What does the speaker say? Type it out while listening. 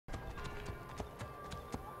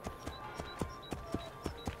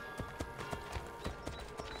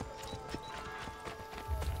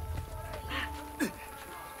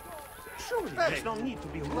There's no need to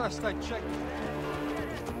be rude. Last I checked.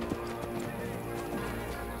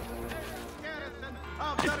 Garrison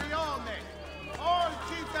of Darione. All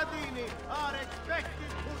cittadini are expected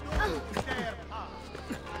to do their part.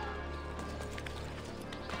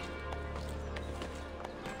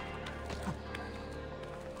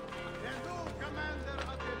 The new commander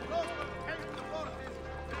of the local Celtic forces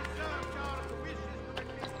reserves our wishes to the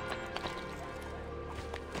king.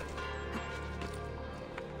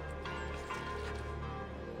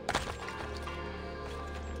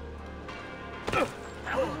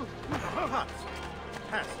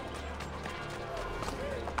 Pass.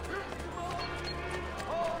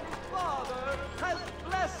 Holy Father has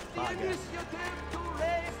blessed the initiative to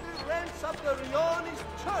raise the rents of the Rionist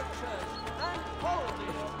churches and holy.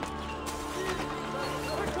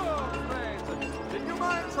 The new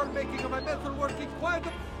mines are making my metal working quite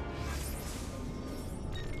a...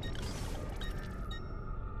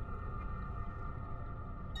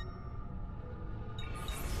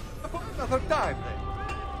 Another time then.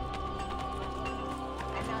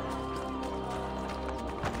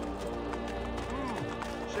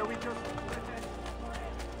 Shall we just...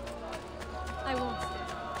 I won't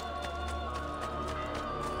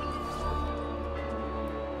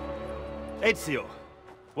stay. Ezio,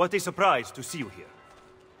 what a surprise to see you here.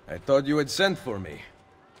 I thought you had sent for me.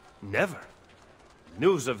 Never.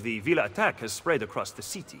 News of the Villa attack has spread across the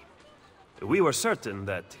city. We were certain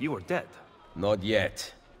that you were dead. Not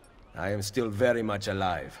yet. I am still very much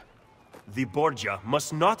alive. The Borgia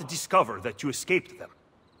must not discover that you escaped them.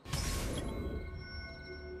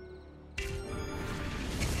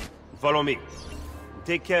 Follow me.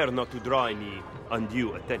 Take care not to draw any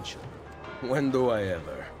undue attention. When do I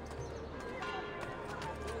ever?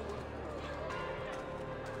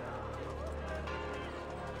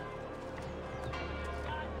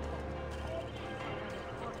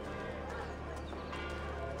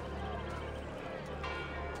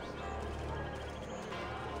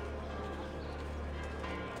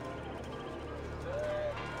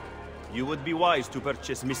 You would be wise to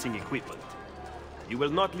purchase missing equipment. You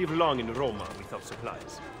will not live long in Roma without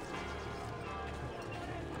supplies.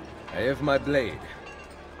 I have my blade.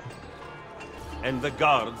 And the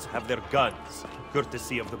guards have their guns,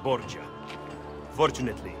 courtesy of the Borgia.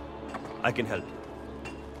 Fortunately, I can help you.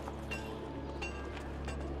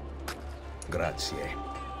 Grazie.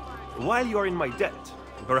 While you are in my debt,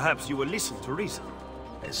 perhaps you will listen to reason.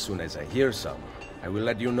 As soon as I hear some, I will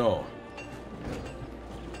let you know.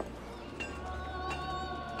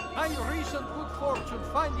 My recent good fortune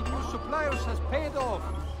finding new suppliers has paid off.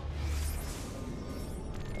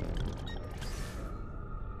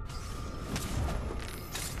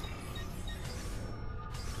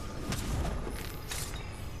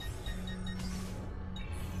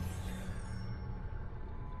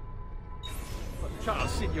 Ciao,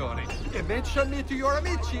 signore. E mention me to your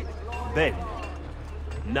amici. Ben,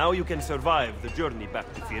 now you can survive the journey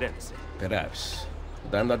back to Firenze. Perhaps.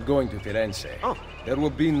 But I'm not going to Firenze. Oh. There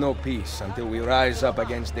will be no peace until we rise up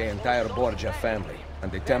against the entire Borgia family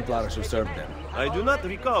and the Templars who serve them. I do not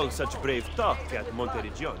recall such brave talk at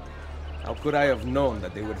Monteriggioni. How could I have known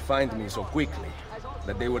that they would find me so quickly?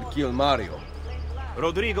 That they would kill Mario?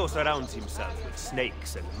 Rodrigo surrounds himself with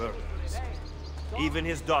snakes and murderers. Even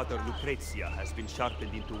his daughter Lucrezia has been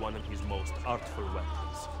sharpened into one of his most artful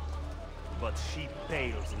weapons. But she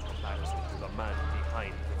pales in comparison to the man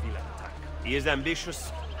behind the Villa attack. He is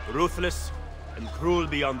ambitious, ruthless, and cruel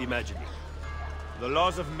beyond imagining. The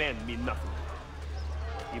laws of men mean nothing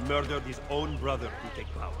to him. He murdered his own brother to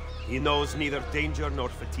take power. He knows neither danger nor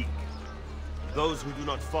fatigue. Those who do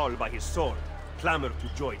not fall by his sword clamor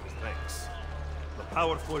to join his ranks. The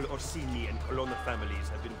powerful Orsini and Colonna families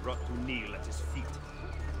have been brought to kneel at his feet.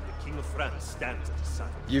 The King of France stands at his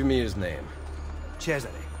side. Give me his name.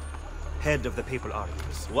 Cesare, head of the papal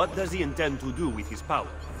armies. What does he intend to do with his power?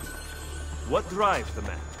 What drives the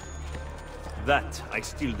man? That I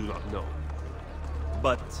still do not know.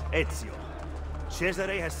 But Ezio,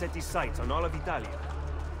 Cesare has set his sights on all of Italia,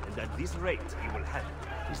 and at this rate he will have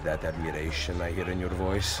it. Is that admiration I hear in your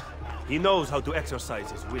voice? He knows how to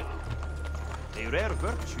exercise his will. A rare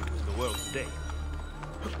virtue in the world today.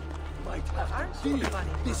 Might have to be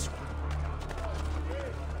this one.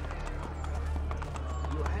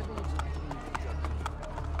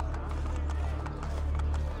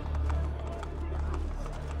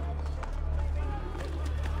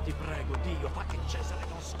 Ti prego, Dio, fa che Cesare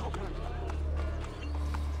non scopra.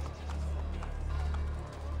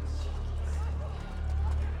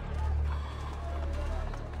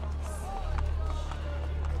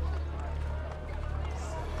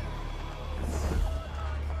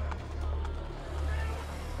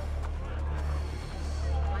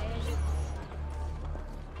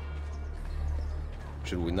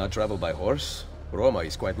 Should we not travel by horse? Roma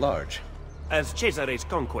is quite large. As Cesare's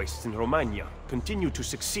conquests in Romagna continue to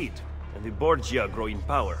succeed, and the Borgia grow in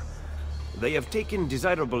power, they have taken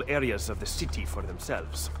desirable areas of the city for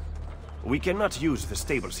themselves. We cannot use the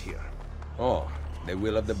stables here. Oh, the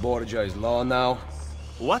will of the Borgia is law now?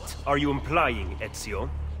 What are you implying, Ezio?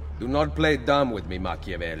 Do not play dumb with me,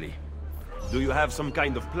 Machiavelli. Do you have some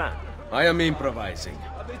kind of plan? I am improvising.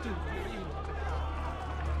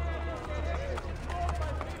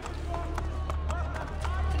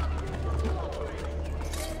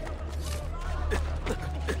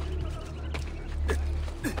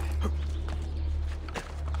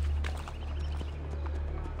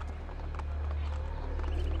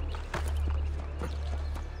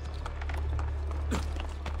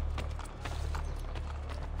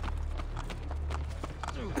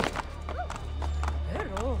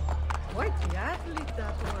 Quite the athlete,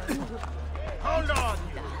 that one. Hold on!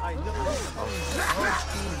 I know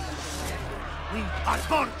we are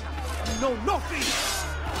Borgia. You know nothing!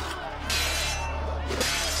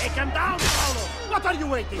 Take him down, Paolo! What are you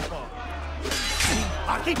waiting for?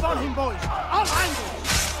 Keep on him, boys! All angles!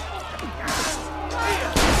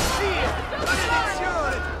 Here!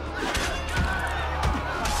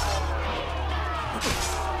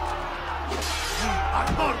 We are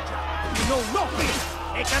Borgia. You know nothing!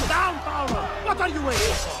 Take him down, Paolo! What are you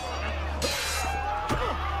waiting for?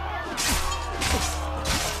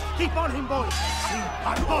 Keep on him, boys! We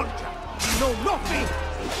are Borgia! You know nothing!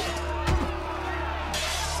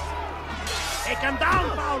 Take him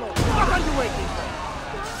down, Paolo! What are you waiting for?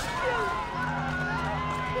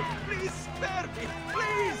 Please spare me!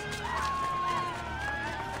 Please!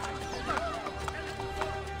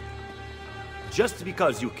 Just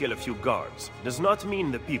because you kill a few guards does not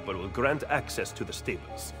mean the people will grant access to the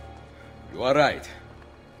stables. You are right.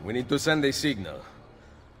 We need to send a signal.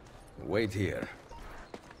 Wait here.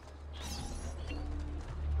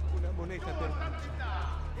 In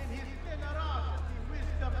his generosity,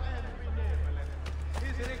 wisdom, and benevolence,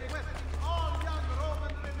 he's requesting all young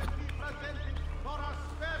Roman women be presented for a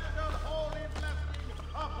special holy blessing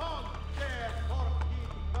upon their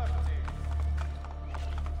 14th birthday.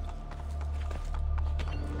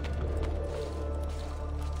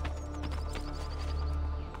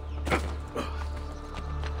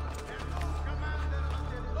 Commander of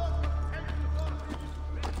the local Temple forces,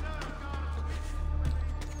 reserve guard division,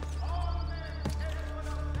 all men capable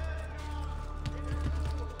of their guard in a new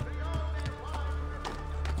Brione wide.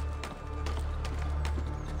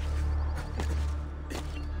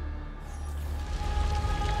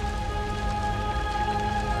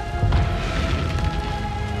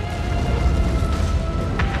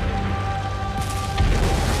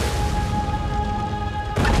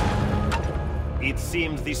 It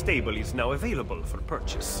seems the stable is now available for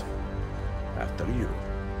purchase. After you.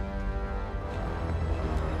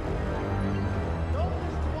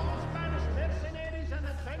 Notice to all Spanish mercenaries and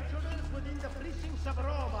adventurers within the precincts of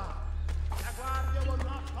Roma. La Guardia will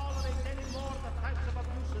not tolerate any more the types of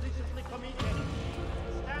abuse recently committed.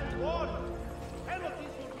 Stand warned.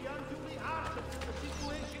 Penalties will be unduly harsh until the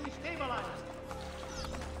situation is stabilized.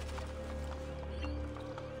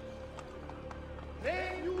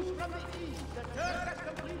 Great news from the east. The Turk has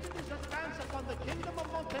completed his advance upon the Kingdom of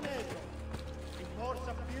Montenegro. Reports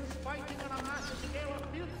of fierce fighting on a massive scale of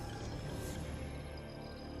built.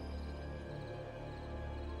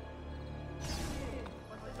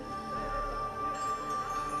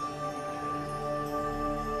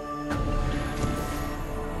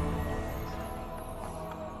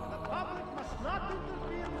 The public must not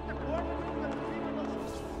interfere with the coordinating of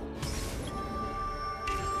criminals.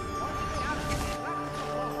 Once they have extracted the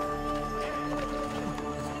law,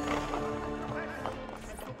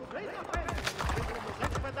 great offense was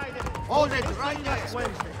expedited. Hold it right there.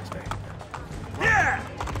 Wednesday. Here!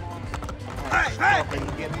 Hey, hey!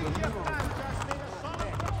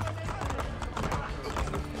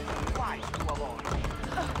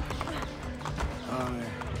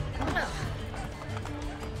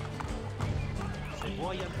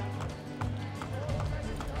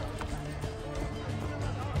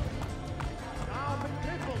 Now been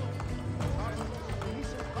crippled. Our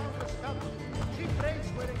recent conquest felt cheap rates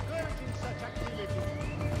were encouraging such activity.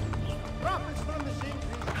 Profits from this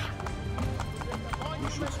increase. You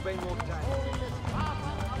should spend more time.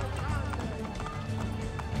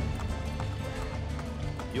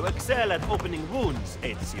 You excel at opening wounds,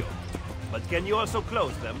 Ezio. But can you also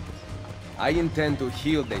close them? I intend to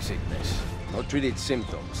heal the sickness, not treat its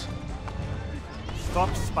symptoms.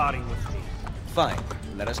 Stop sparring with me. Fine.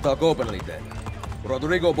 Let us talk openly then.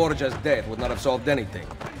 Rodrigo Borgia's death would not have solved anything.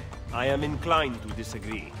 I am inclined to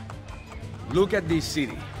disagree. Look at this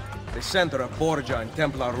city, the center of Borgia and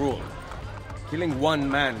Templar rule. Killing one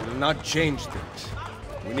man will not change things.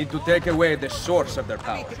 We need to take away the source of their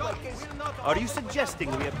power. Are you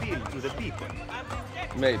suggesting we appeal to the people?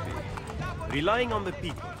 Maybe. Relying on the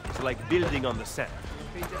people is like building on the sand.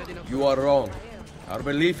 You are wrong. Our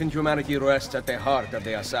belief in humanity rests at the heart of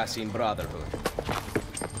the Assassin Brotherhood.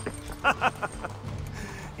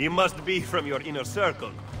 He must be from your inner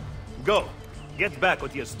circle. Go, get back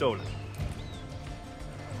what he has stolen.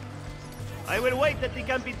 I will wait at the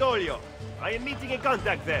Campidoglio. I am meeting a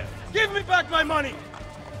contact there. Give me back my money!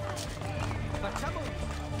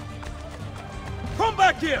 Come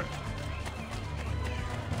back here!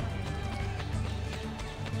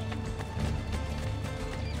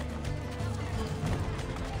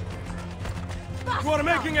 You are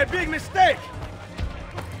making a big mistake!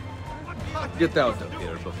 Get out of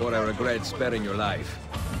here before I regret sparing your life.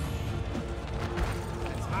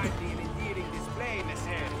 It's hardly an endearing display,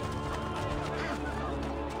 monsieur.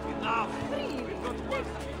 Enough! We've got work.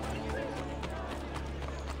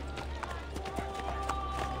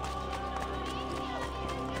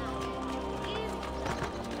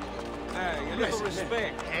 Hey, a little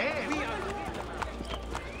respect. We are...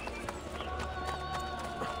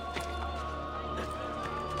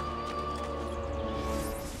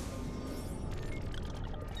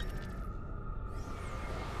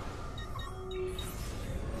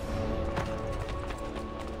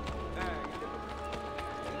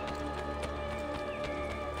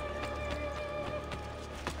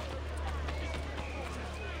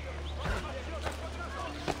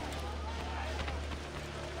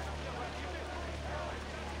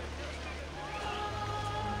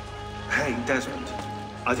 Hey, Desmond.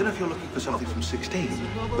 I don't know if you're looking for something from 16,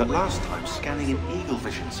 but last time scanning in eagle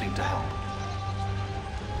vision seemed to help.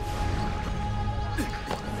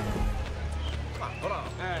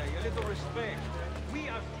 Hey, a little respect. We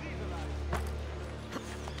are civilized.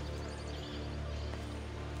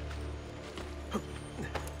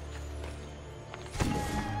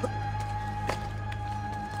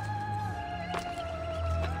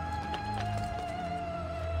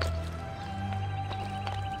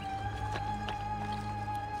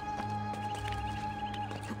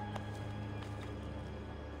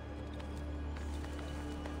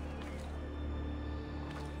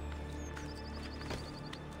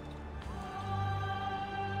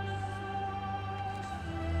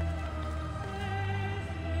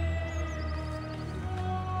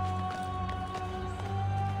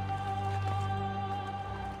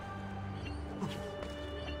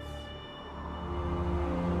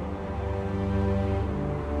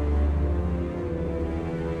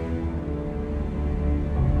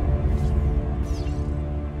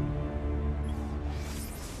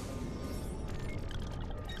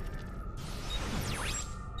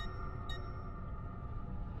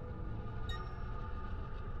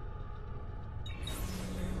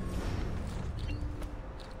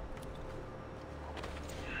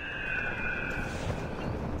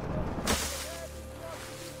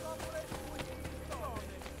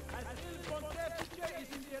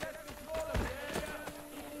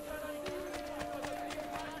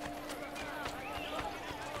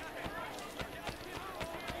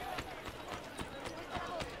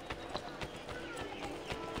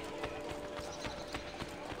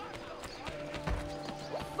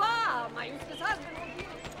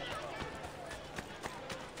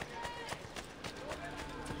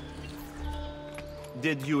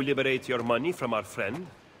 Did you liberate your money from our friend?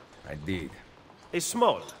 I did. A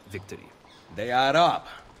small victory. They add up,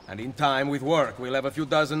 and in time with work we'll have a few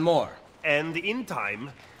dozen more. And in time,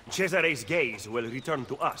 Cesare's gaze will return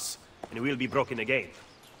to us, and we'll be broken again.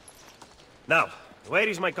 Now, where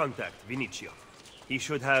is my contact, Vinicio? He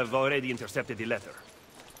should have already intercepted the letter.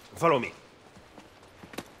 Follow me.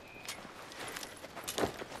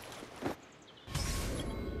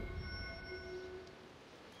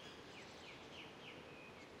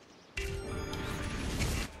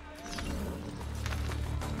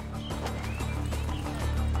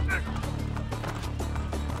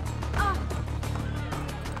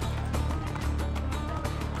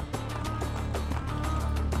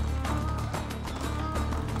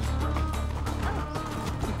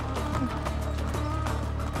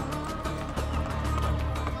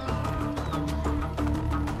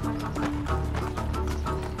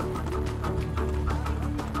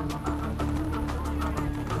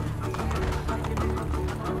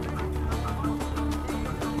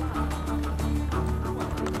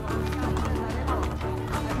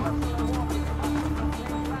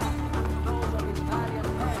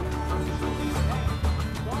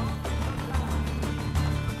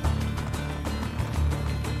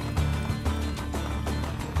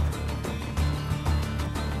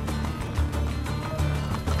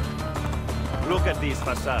 Look at these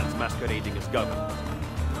facades masquerading as government.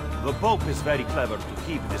 The Pope is very clever to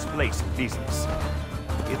keep this place in business.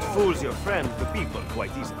 It fools your friend, the people,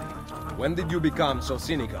 quite easily. When did you become so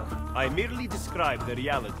cynical? I merely describe the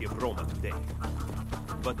reality of Roma today.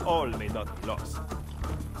 But all may not be lost.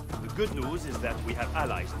 The good news is that we have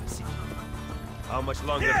allies in the city. How much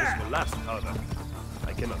longer this will last, however,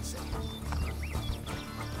 I cannot say.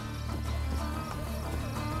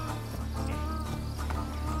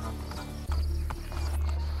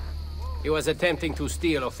 He was attempting to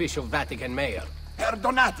steal official Vatican mail.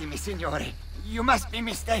 Perdonatemi, signore. You must be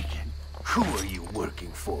mistaken. Who are you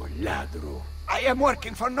working for, ladro? I am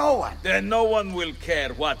working for no one. Then no one will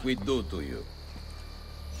care what we do to you.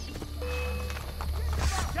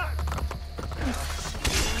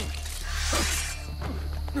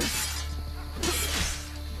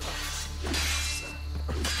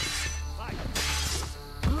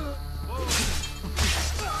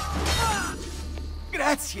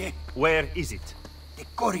 Grazie. Where is it? The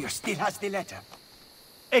courier still has the letter.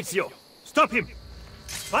 Ezio! Stop him!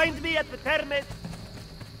 Find me at the Terme...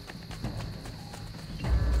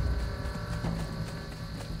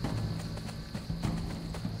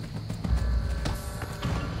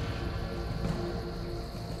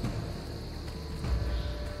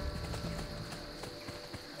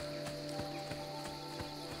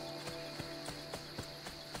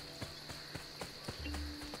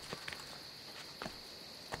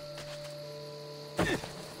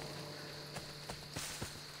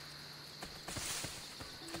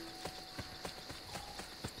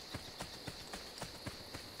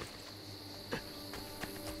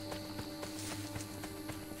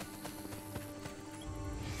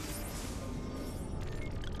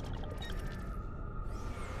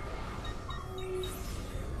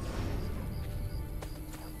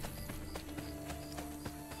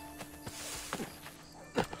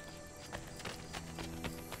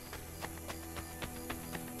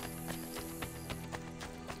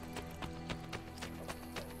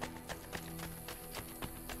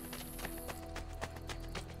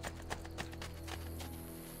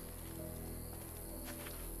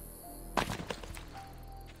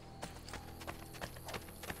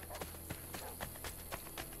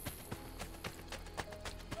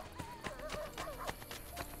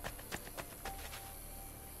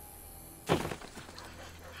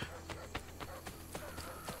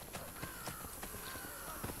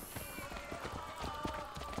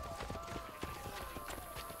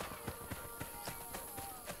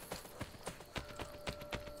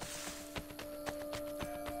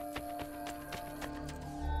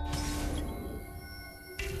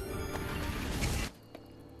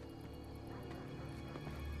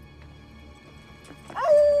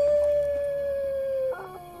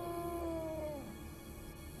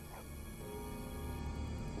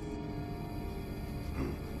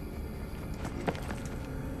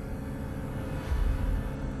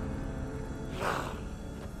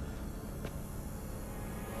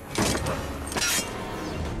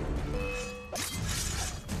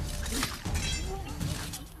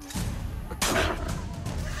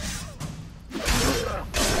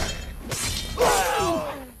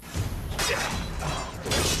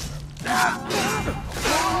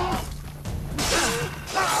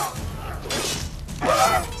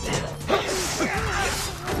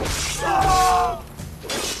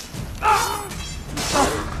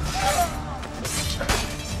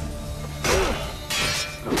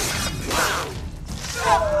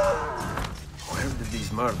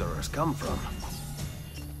 murderers come from?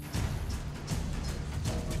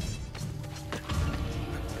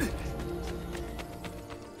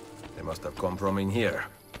 They must have come from in here.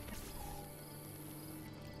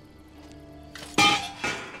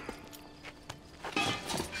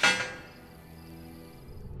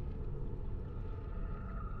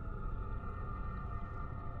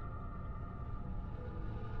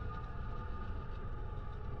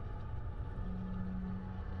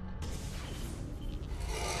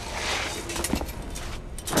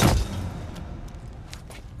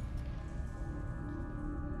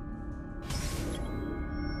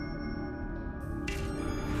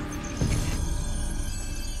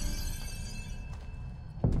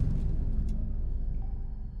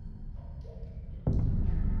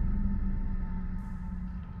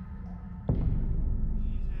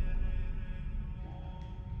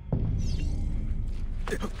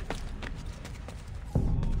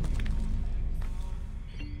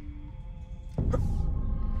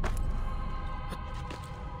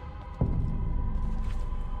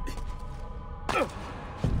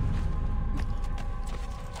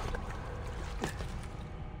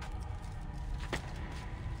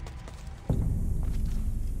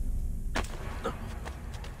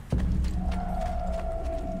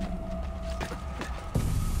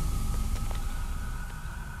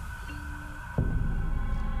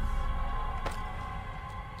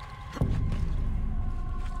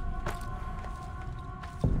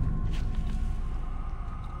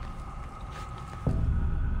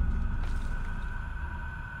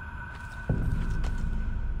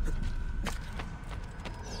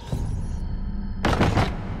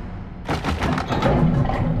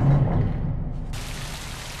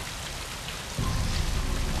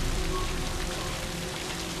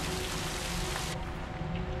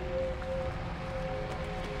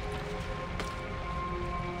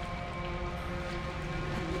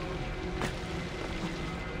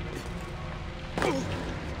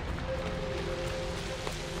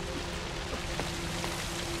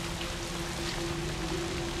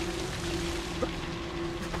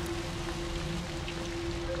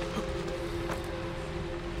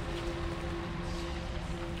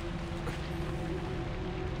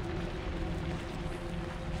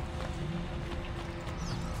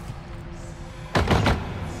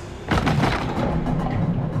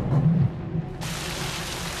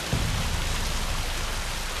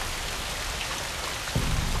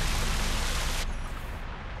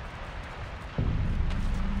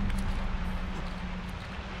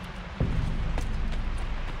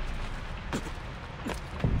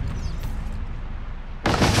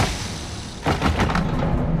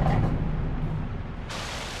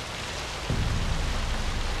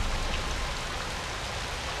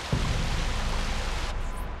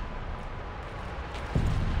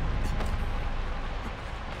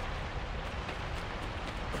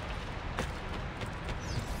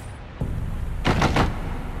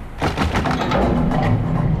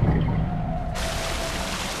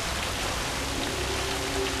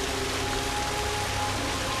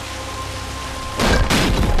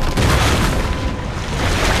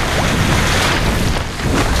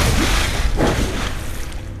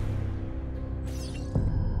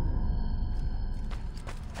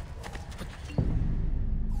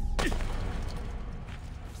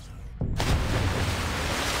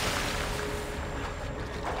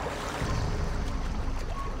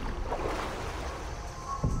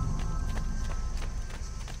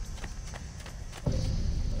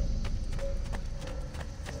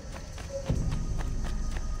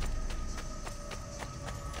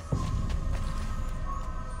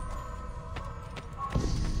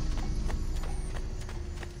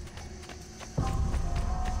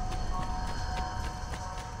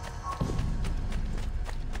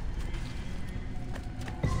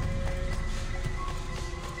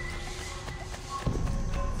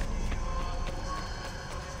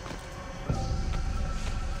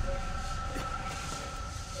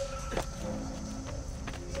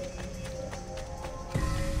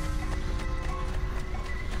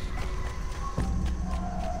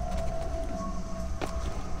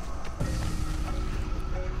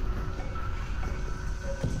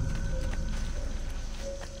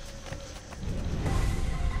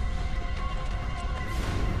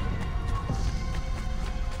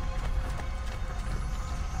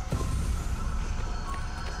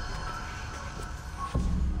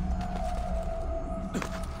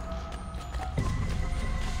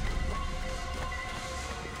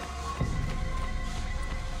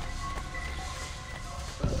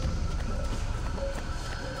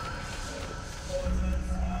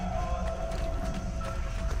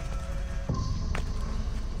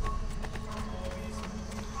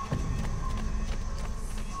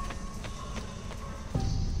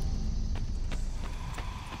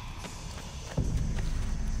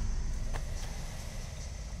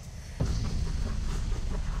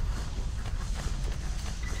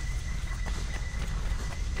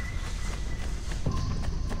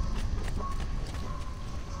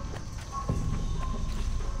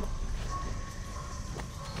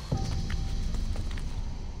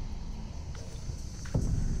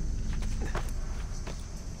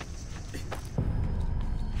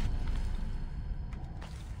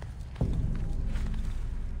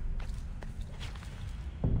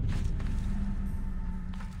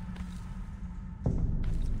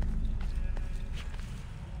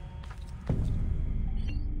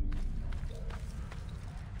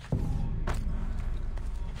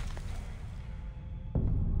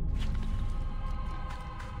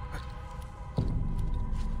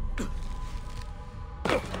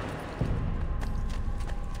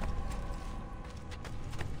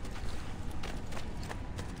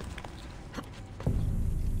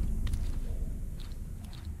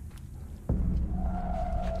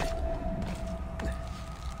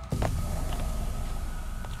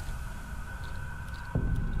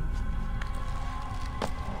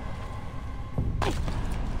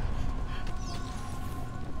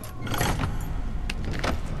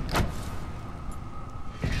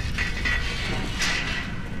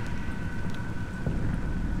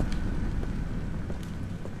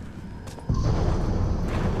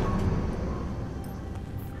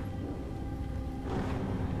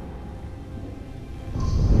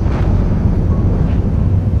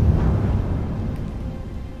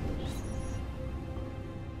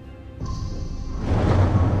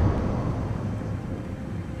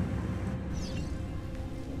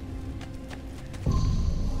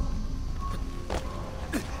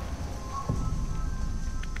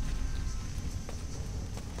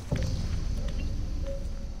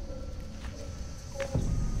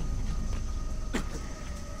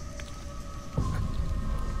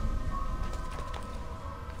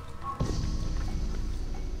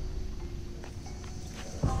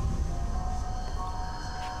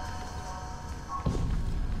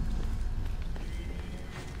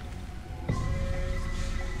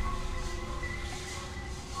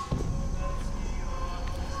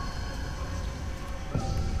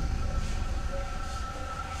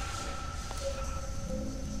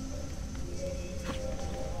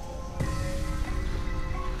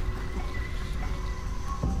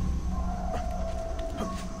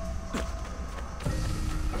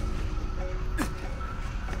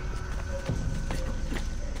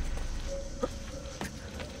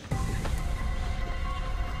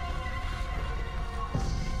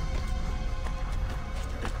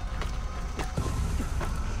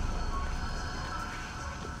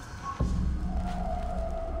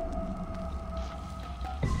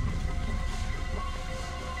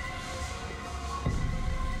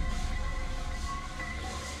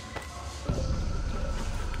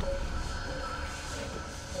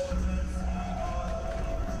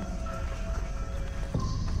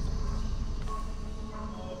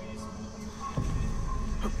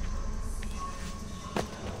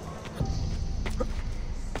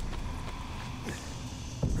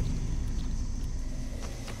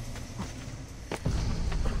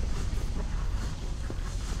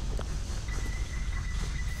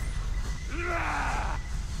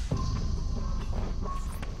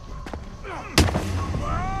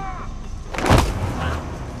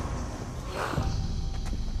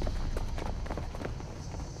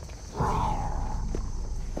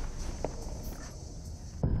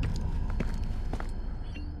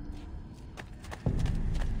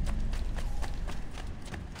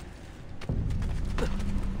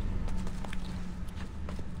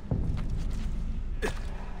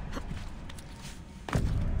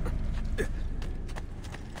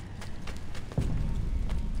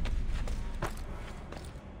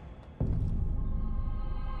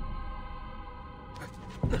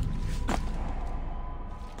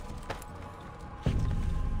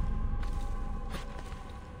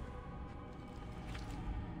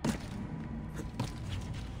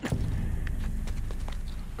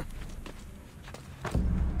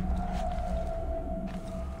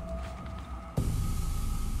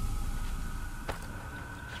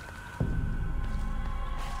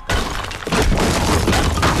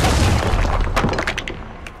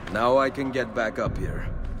 Now I can get back up here.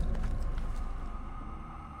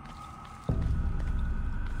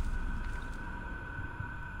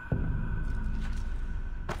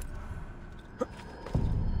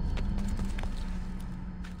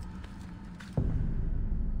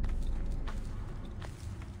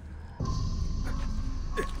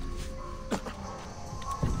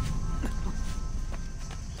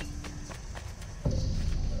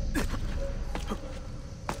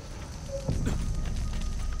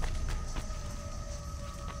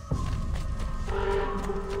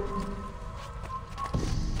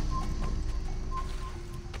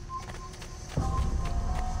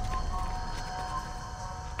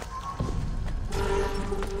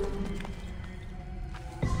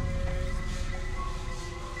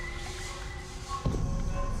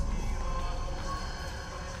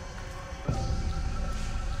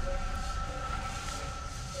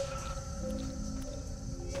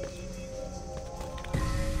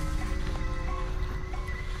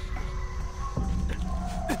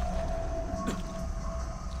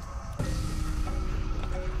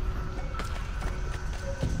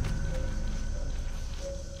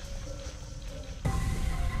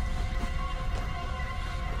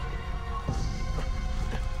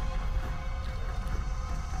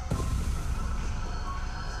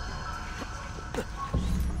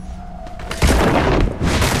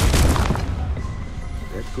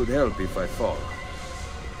 Could help if I fall.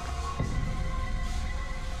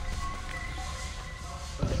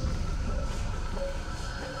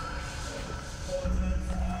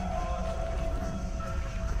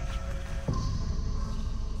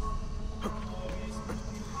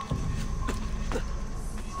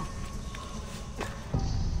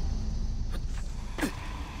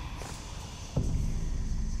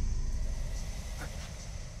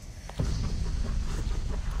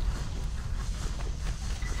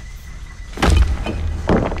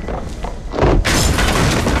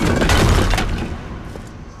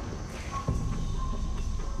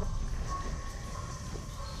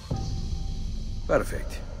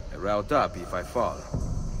 Perfect. A route up if I fall.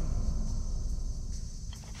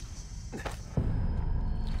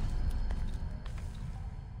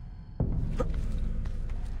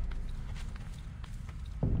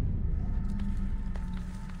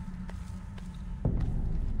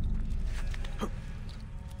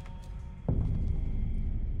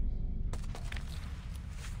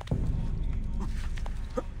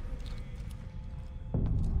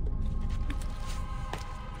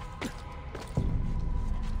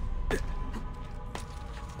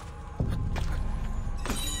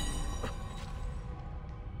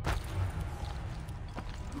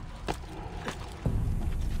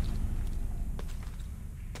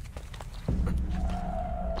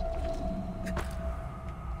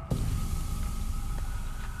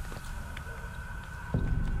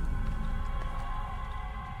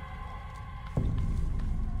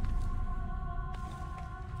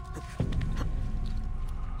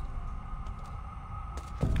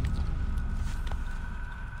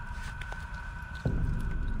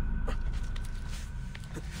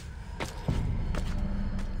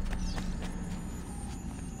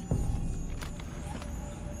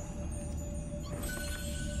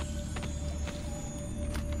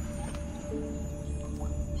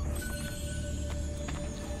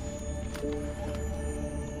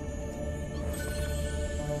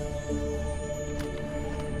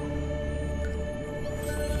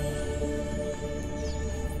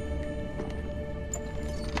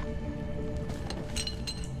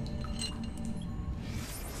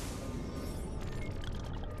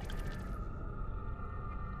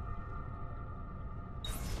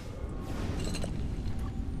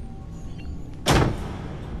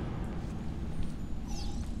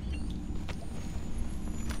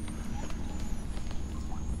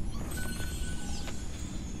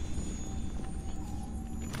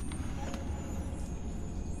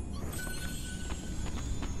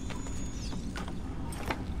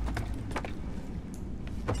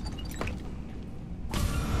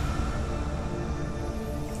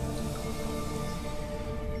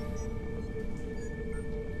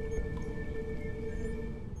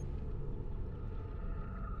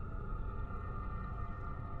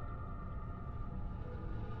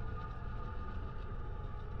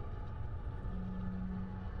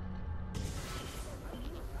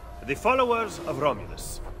 The followers of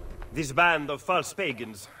Romulus. This band of false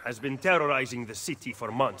pagans has been terrorizing the city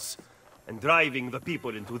for months and driving the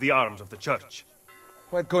people into the arms of the church.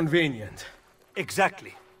 Quite convenient.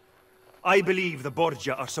 Exactly. I believe the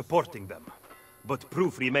Borgia are supporting them, but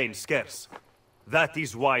proof remains scarce. That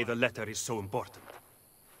is why the letter is so important.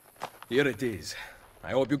 Here it is.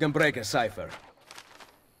 I hope you can break a cipher.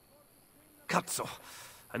 cazzo!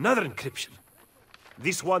 Another encryption.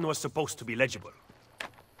 This one was supposed to be legible.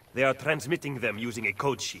 They are transmitting them using a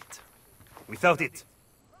code sheet. Without it,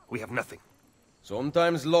 we have nothing.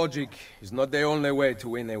 Sometimes logic is not the only way to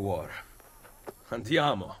win a war.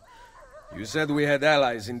 Andiamo. You said we had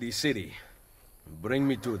allies in the city. Bring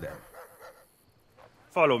me to them.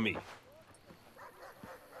 Follow me.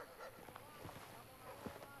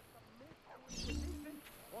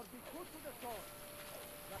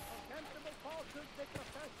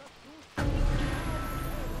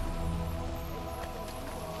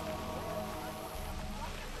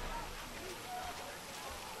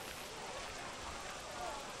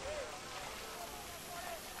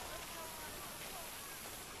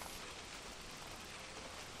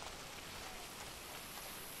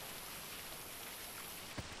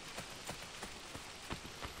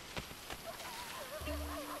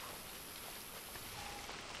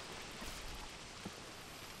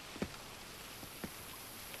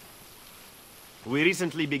 We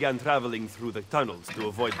recently began traveling through the tunnels to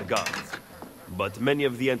avoid the guards, but many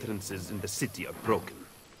of the entrances in the city are broken.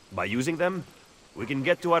 By using them, we can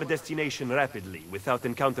get to our destination rapidly without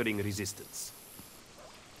encountering resistance.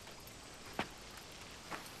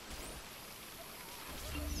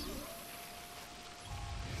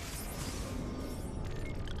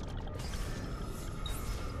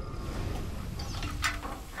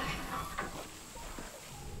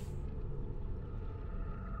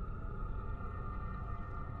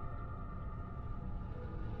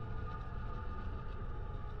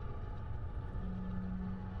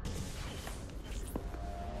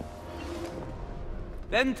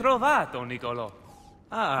 Ben trovato, Nicolò.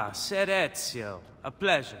 Ah, Ser Ezio. A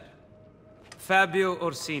pleasure. Fabio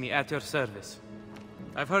Orsini, at your service.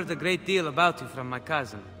 I've heard a great deal about you from my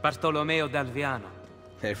cousin, Bartolomeo d'Alviano.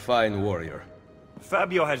 A fine warrior.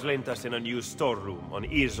 Fabio has lent us an unused storeroom on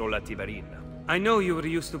Isola Tiberina. I know you were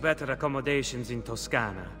used to better accommodations in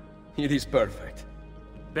Toscana. It is perfect.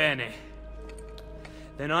 Bene.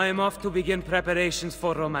 Then I am off to begin preparations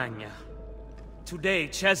for Romagna. Today,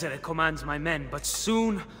 Cesare commands my men, but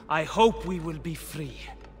soon, I hope we will be free.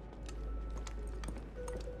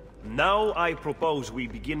 Now I propose we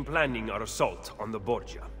begin planning our assault on the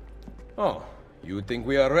Borgia. Oh, you think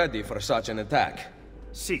we are ready for such an attack?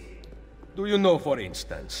 Si. Do you know, for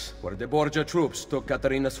instance, where the Borgia troops took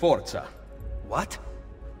Caterina Sforza? What?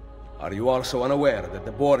 Are you also unaware that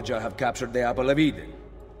the Borgia have captured the Apple of Eden?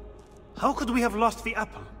 How could we have lost the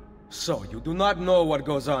apple? So, you do not know what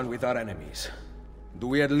goes on with our enemies. Do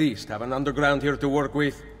we at least have an underground here to work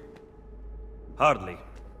with? Hardly.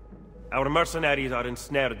 Our mercenaries are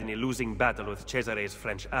ensnared in a losing battle with Cesare's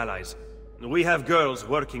French allies. We have girls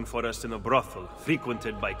working for us in a brothel,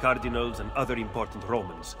 frequented by cardinals and other important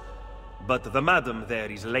Romans. But the madam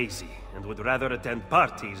there is lazy, and would rather attend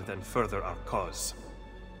parties than further our cause.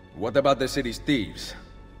 What about the city's thieves?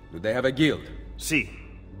 Do they have a guild? Si,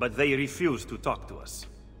 but they refuse to talk to us.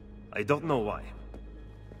 I don't know why.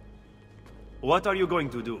 What are you going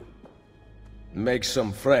to do? Make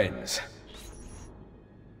some friends.